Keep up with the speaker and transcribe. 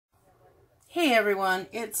Hey everyone,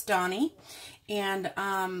 it's Donnie, and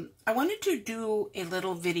I wanted to do a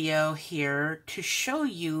little video here to show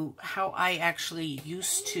you how I actually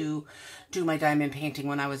used to do my diamond painting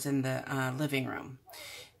when I was in the living room.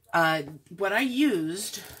 What I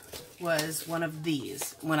used was one of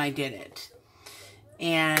these when I did it,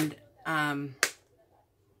 and I'm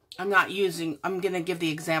going to give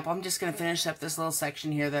the example. I'm just going to finish up this little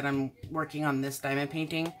section here that I'm working on this diamond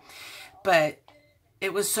painting, but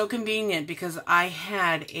it was so convenient because I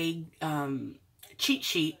had a cheat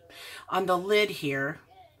sheet on the lid here,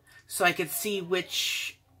 so I could see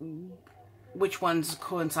which ones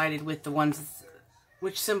coincided with the ones,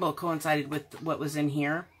 which symbol coincided with what was in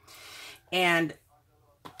here. And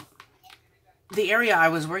the area I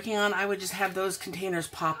was working on, I would just have those containers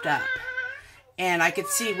popped up, and I could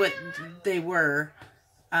see what they were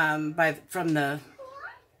from the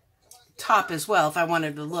top as well if I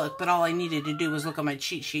wanted to look, but all I needed to do was look on my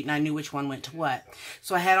cheat sheet and I knew which one went to what.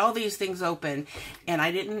 So I had all these things open and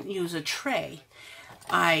I didn't use a tray.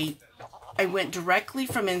 I went directly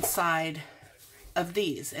from inside of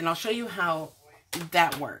these, and I'll show you how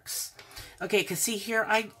that works. Okay, because see here,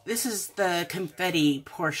 this is the confetti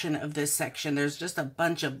portion of this section. There's just a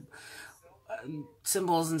bunch of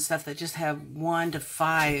symbols and stuff that just have 1 to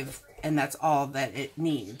 5, and that's all that it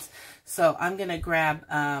needs. So I'm going to grab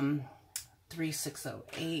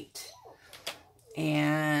 3608,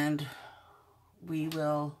 and we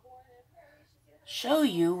will show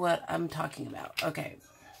you what I'm talking about. Okay,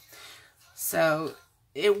 so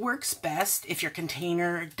it works best if your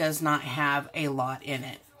container does not have a lot in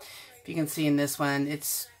it. If you can see in this one,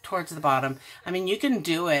 it's towards the bottom. I mean, you can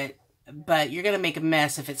do it, but you're going to make a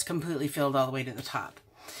mess if it's completely filled all the way to the top.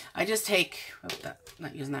 I just take,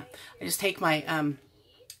 not using that, I just take my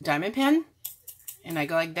diamond pen, and I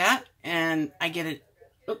go like that, and I get it.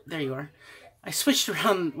 Oh, there you are. I switched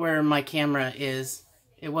around where my camera is.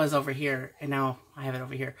 It was over here, and now I have it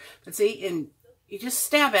over here. But see, and you just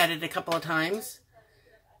stab at it a couple of times,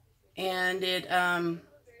 and it, come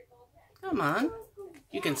on.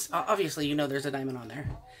 You can, obviously, you know there's a diamond on there.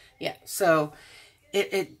 Yeah, so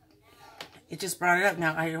it just brought it up.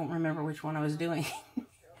 Now, I don't remember which one I was doing.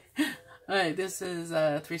 All right, this is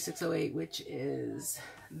 3608, which is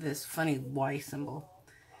this funny Y symbol.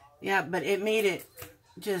 Yeah, but it made it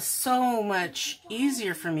just so much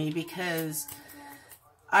easier for me because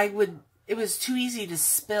it was too easy to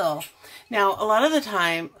spill. Now, a lot of the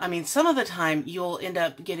time, I mean, some of the time, you'll end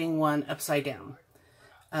up getting one upside down.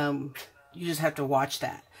 You just have to watch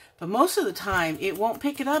that. But most of the time, it won't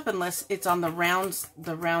pick it up unless it's on the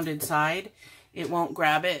rounded side. It won't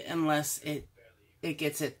grab it unless it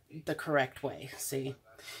gets it the correct way, see?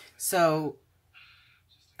 So,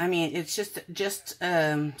 I mean, it's just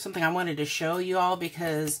something I wanted to show you all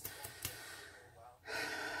because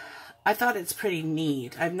I thought it's pretty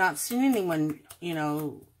neat. I've not seen anyone, you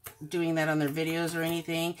know, doing that on their videos or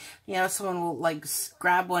anything. You know, someone will like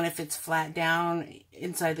grab one if it's flat down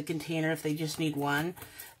inside the container if they just need one.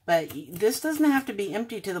 But this doesn't have to be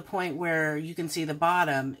empty to the point where you can see the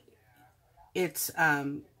bottom. It's,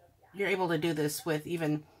 you're able to do this with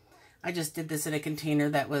even, I just did this in a container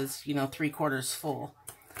that was, you know, 3/4 full.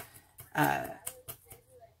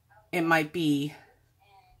 It might be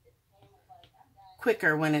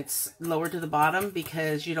quicker when it's lower to the bottom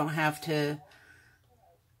because you don't have to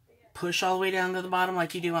push all the way down to the bottom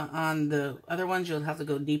like you do on the other ones. You'll have to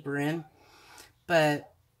go deeper in.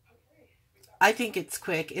 But I think it's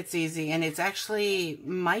quick, it's easy, and it's actually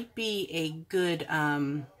might be a good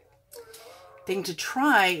thing to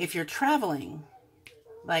try if you're traveling.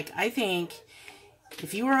 Like, I think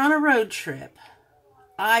if you were on a road trip,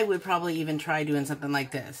 I would probably even try doing something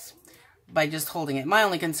like this by just holding it. My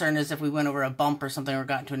only concern is if we went over a bump or something or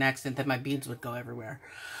got into an accident, that my beads would go everywhere.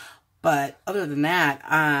 But other than that,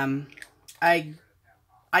 I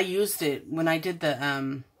used it when I did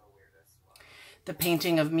the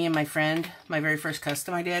painting of me and my friend, my very first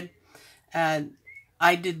custom I did. That's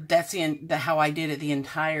how I did it the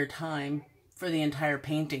entire time for the entire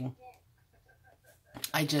painting.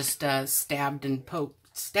 I just stabbed and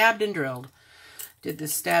drilled. Did the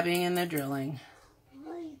stabbing and the drilling.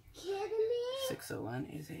 Are you kidding me? 601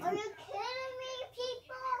 is it? Are you kidding me,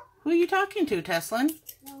 people? Who are you talking to, Teslin?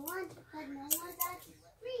 No one, because no one's at the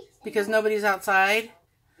street. Because nobody's outside?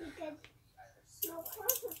 Because no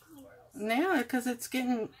cars are coming. Yeah, because it's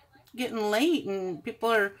getting late and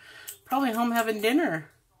people are probably home having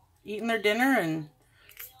dinner, eating their dinner and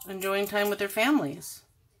enjoying time with their families.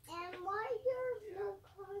 And why there's no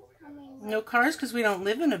cars coming? No cars because we don't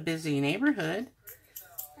live in a busy neighborhood.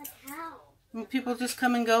 But how? People just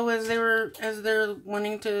come and go as they're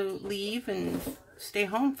wanting to leave and stay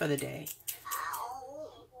home for the day.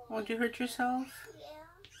 Won't you hurt yourself? Yeah.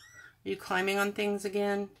 Are you climbing on things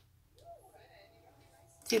again?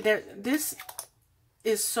 See, this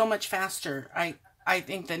is so much faster, I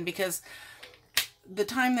think, than, because the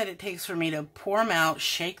time that it takes for me to pour them out,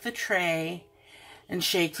 shake the tray, and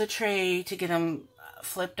shake the tray to get them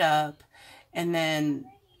flipped up, and then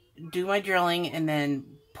do my drilling, and then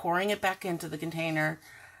pouring it back into the container.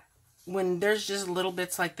 When there's just little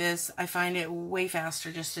bits like this, I find it way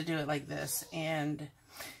faster just to do it like this. And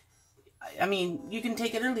I mean, you can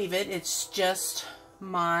take it or leave it. It's just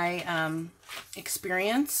my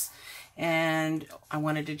experience, and I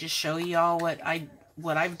wanted to just show y'all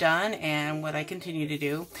what I've done and what I continue to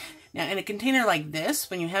do. Now, in a container like this,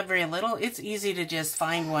 when you have very little, it's easy to just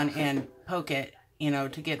find one and poke it, you know,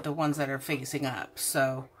 to get the ones that are facing up.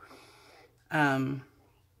 So that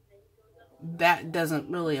doesn't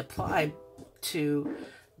really apply to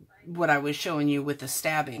what I was showing you with the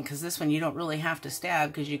stabbing, because this one you don't really have to stab,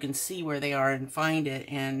 because you can see where they are and find it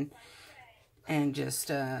and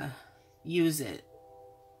just use it,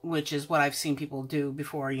 which is what I've seen people do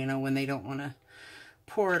before, you know, when they don't want to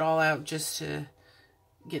pour it all out just to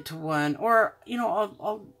get to one. Or, you know,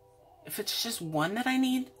 I'll if it's just one that I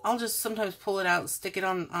need, I'll just sometimes pull it out, stick it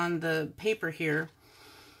on the paper here,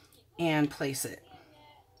 and place it.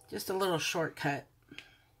 Just a little shortcut.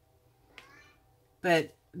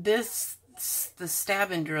 But the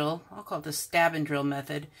stab and drill, I'll call it the stab and drill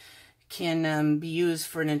method, can be used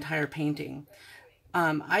for an entire painting.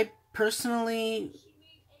 I personally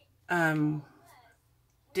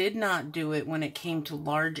did not do it when it came to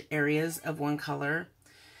large areas of one color.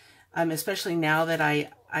 Especially now that I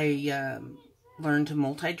learned to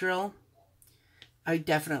multi-drill. I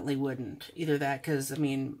definitely wouldn't. Either that, because, I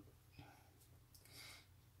mean,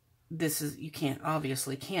 you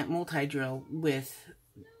obviously can't multi-drill with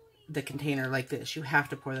the container like this. You have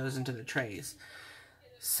to pour those into the trays.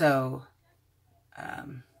 So,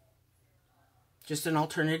 just an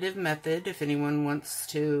alternative method if anyone wants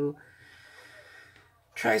to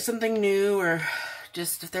try something new, or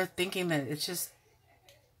just if they're thinking that it's just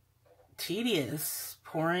tedious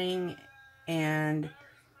pouring and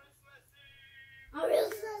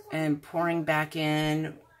pouring back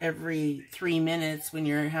in every 3 minutes when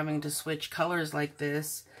you're having to switch colors like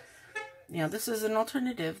this. You know, this is an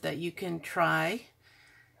alternative that you can try.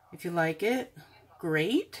 If you like it,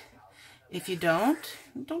 great. If you don't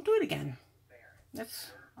do it again.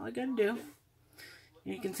 That's all you gotta do.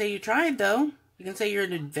 You can say you tried, though. You can say you're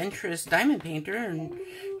an adventurous diamond painter and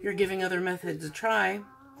you're giving other methods a try.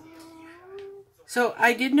 So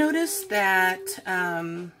I did notice that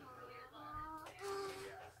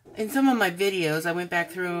in some of my videos, I went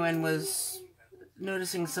back through and was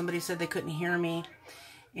noticing somebody said they couldn't hear me.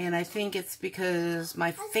 And I think it's because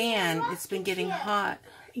my fan, it's been getting hot.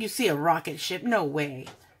 You see a rocket ship? No way.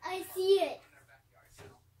 I see it.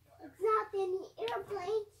 It's not any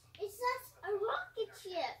airplane. It's just a rocket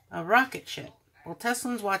ship. A rocket ship. Well,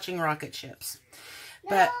 Tesla's watching rocket ships.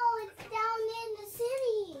 But no, it's down in the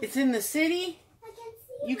city. It's in the city? I can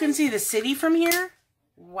see You can see the city from here?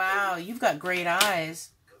 Wow, you've got great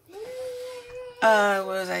eyes. What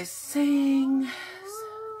was I saying?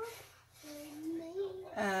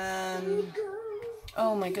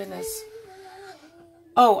 Oh my goodness.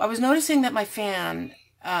 Oh, I was noticing that my fan,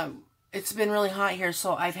 it's been really hot here,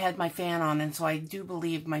 so I've had my fan on, and so I do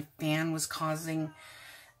believe my fan was causing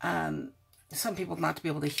some people not to be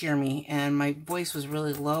able to hear me, and my voice was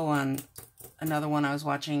really low on another one I was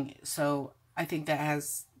watching, so I think that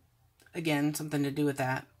has, again, something to do with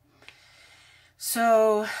that.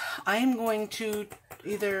 So I'm going to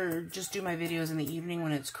either just do my videos in the evening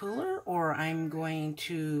when it's cooler, or I'm going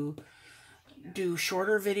to do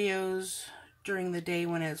shorter videos during the day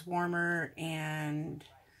when it's warmer, and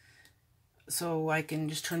so I can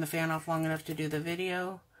just turn the fan off long enough to do the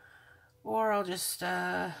video, or I'll just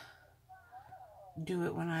do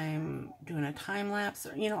it when I'm doing a time lapse.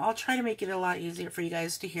 You know, I'll try to make it a lot easier for you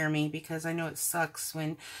guys to hear me, because I know it sucks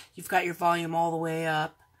when you've got your volume all the way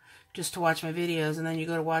up just to watch my videos, and then you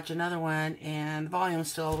go to watch another one and the volume's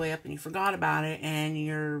still all the way up and you forgot about it, and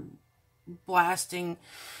you're blasting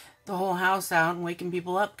the whole house out and waking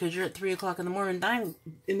people up because you're at 3 o'clock in the morning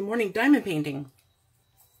diamond painting.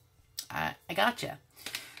 I gotcha.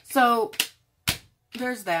 So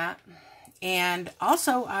there's that. And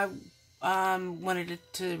also I wanted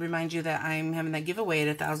to remind you that I'm having that giveaway at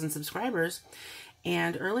 1,000 subscribers.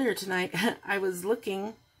 And earlier tonight I was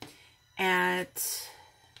looking at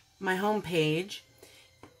my home page,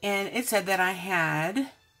 and it said that I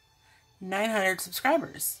had 900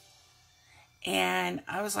 subscribers. And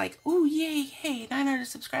I was like, ooh, yay, hey, 900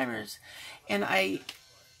 subscribers. And I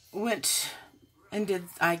went and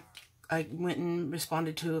I went and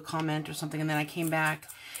responded to a comment or something, and then I came back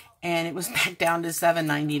and it was back down to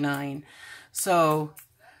 $7.99. So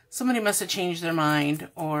somebody must have changed their mind,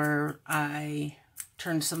 or I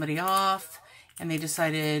turned somebody off and they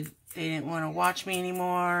decided they didn't want to watch me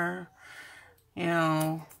anymore. You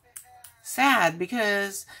know, sad,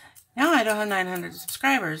 because now I don't have 900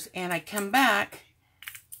 subscribers, and I come back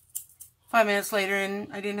 5 minutes later and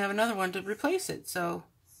I didn't have another one to replace it. So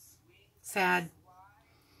sad.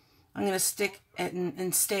 I'm going to stick at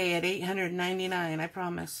and stay at $899, I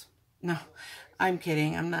promise. No, I'm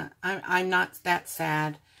kidding. I'm not that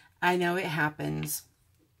sad. I know it happens.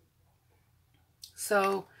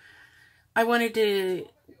 So I wanted to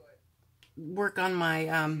work on my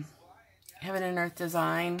Heaven and Earth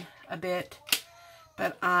design a bit,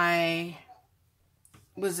 but I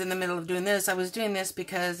was in the middle of doing this. I was doing this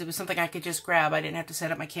because it was something I could just grab. I didn't have to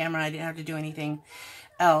set up my camera. I didn't have to do anything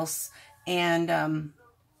else. And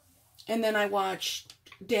then I watched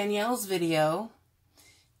Danielle's video.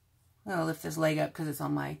 I'll lift this leg up because it's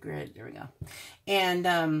on my grid. There we go.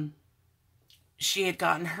 And she had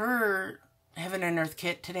gotten her Heaven and Earth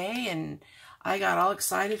kit today, and I got all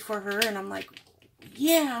excited for her, and I'm like,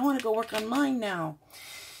 yeah, I want to go work on mine now.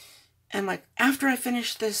 And like, after I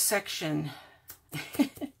finish this section, and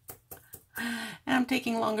I'm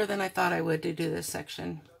taking longer than I thought I would to do this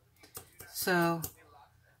section. So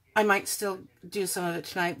I might still do some of it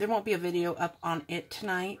tonight. There won't be a video up on it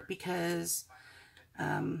tonight because,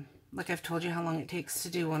 like I've told you how long it takes to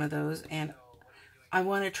do one of those, and I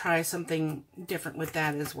want to try something different with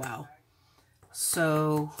that as well.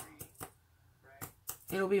 So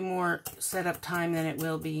it'll be more setup time than it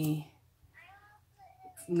will be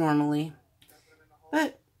normally,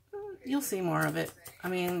 but you'll see more of it. I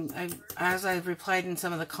mean, as I've replied in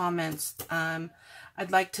some of the comments,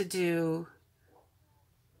 I'd like to do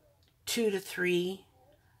 2 to 3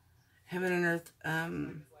 Heaven and Earth,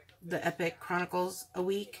 the Epic Chronicles a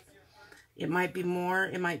week. It might be more,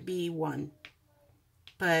 it might be 1,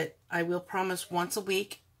 but I will promise once a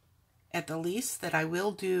week at the least that I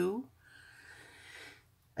will do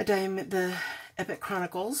the Epic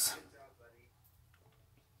Chronicles.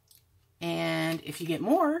 And if you get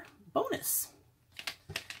more, bonus.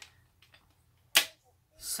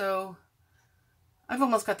 So I've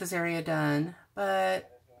almost got this area done,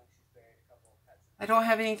 but I don't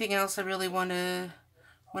have anything else I really wanted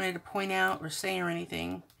to point out or say or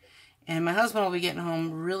anything. And my husband will be getting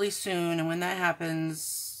home really soon, and when that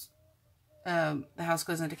happens, the house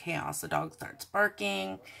goes into chaos. The dog starts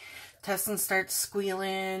barking, Tesla starts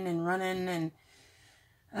squealing and running,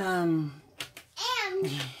 and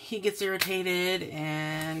he gets irritated,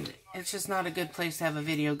 and it's just not a good place to have a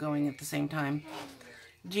video going at the same time.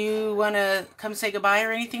 Do you want to come say goodbye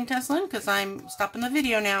or anything, Teslin? Because I'm stopping the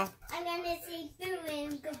video now. I'm going to say boo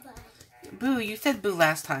and goodbye. Boo, you said boo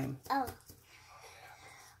last time. Oh.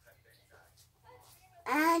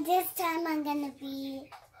 This time I'm going to be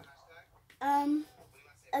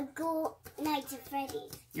a Ghoul Nights at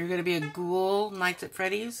Freddy's. You're going to be a Ghoul Nights at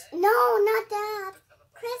Freddy's? No, not that.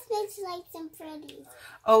 Christmas Nights at Freddy's.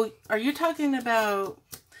 Oh, are you talking about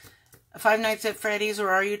Five Nights at Freddy's, or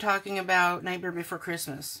are you talking about Nightmare Before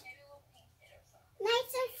Christmas?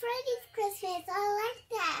 Nights at Freddy's Christmas. I like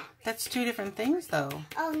that. That's 2 different things, though.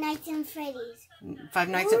 Oh, Nights at Freddy's. Five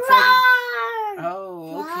Nights at Freddy's. Roar!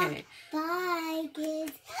 Oh, okay. Bye,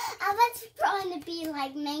 kids. I was trying to be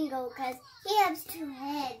like Mango because he has 2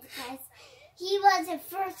 heads. Because he was the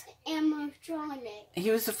first animatronic. He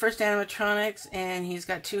was the first animatronics, and he's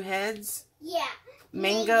got 2 heads? Yeah.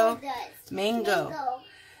 Mango. Does. Mango.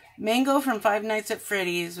 Mango from Five Nights at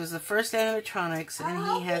Freddy's was the first animatronics,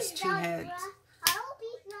 and he has 2 heads. I hope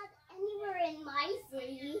he's not anywhere in my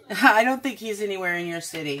city. I don't think he's anywhere in your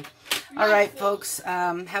city. All right, folks,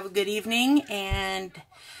 have a good evening, and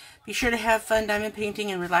be sure to have fun diamond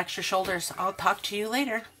painting and relax your shoulders. I'll talk to you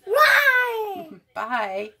later. Bye!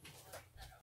 Bye.